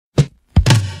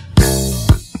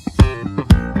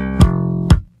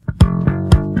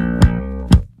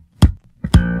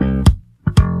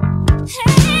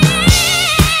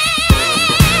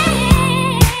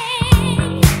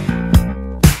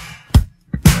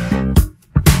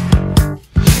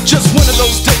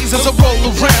things as I roll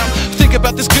around. Think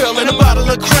about this girl and a bottle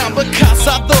of Crown, because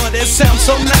I thought it sounds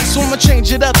so nice. So I'ma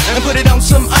change it up and put it on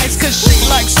some ice, cause she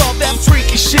likes all that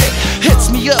freaky shit.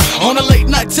 Hits me up on a late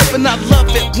night tip, and I love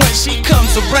it when she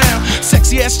comes around.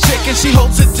 Sexy ass chick and she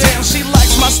holds it down. She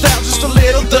likes my style just a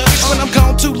little thuggish. When I'm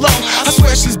gone too long, I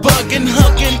swear she's bugging,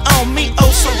 hugging on me,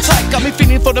 oh so tight. Got me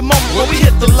feeling for the moment when we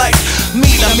hit the light.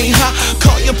 I mean, how?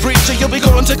 Call your preacher, you'll be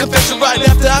going to confession right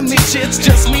after I meet you. It's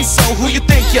just me, so who you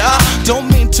think you are? Don't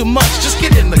mean too much, just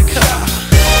get in the car.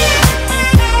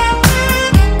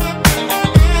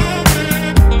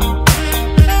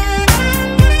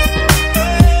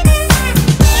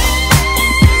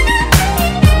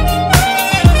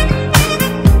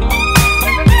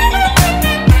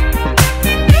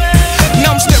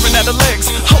 Legs,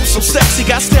 oh so sexy,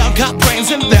 got style, got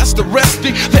brains, and that's the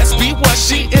recipe. Let's be what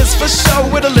she is for sure,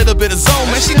 with a little bit of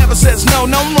Zome, and she never says no.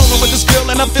 No, I'm rolling with this girl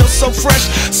and I feel so fresh.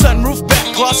 Sunroof back,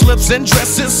 gloss lips and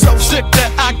dresses, so sick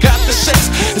that I got the shakes.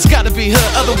 It's gotta be her,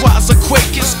 otherwise I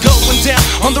quake. It's going down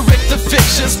on the Richter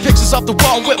fixtures. Pictures off the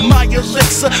wall with my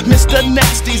elixir. Mr.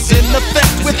 Nasty's in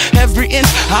effect with every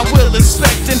inch I will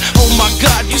inspect. And oh my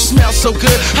God, you smell so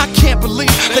good. I can't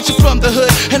believe that you're from the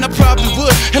hood, and I probably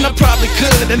would, and I probably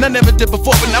could, and I never did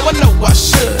before, but now I know I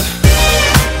should.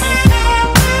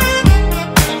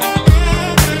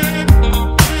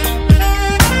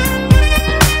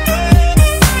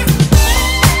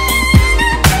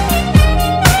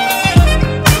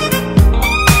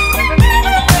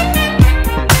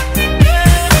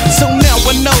 So now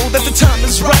I know that the time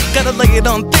is right. Gotta lay it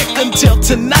on thick until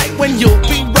tonight, when you'll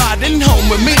be riding home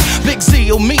with me. Big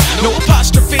Z on me, no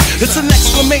apostrophe, it's an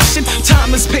exclamation.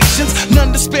 Time is patience,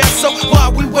 none to spare, so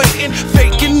while we waiting,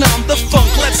 faking on the funk,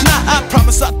 let's not. I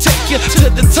promise I'll take you to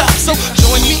the top, so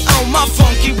join me on my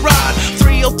funky ride.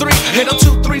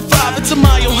 303-80235, it's a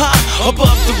mile high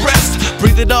above the rest.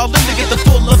 Breathe it all in to get the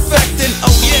full effect, and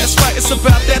oh yeah, it's right, it's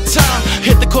about that time.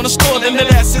 Hit the corner store, then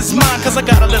that ass is mine, cause I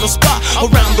got a little spot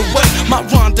around the way. My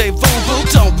rendezvous, boo,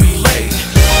 don't be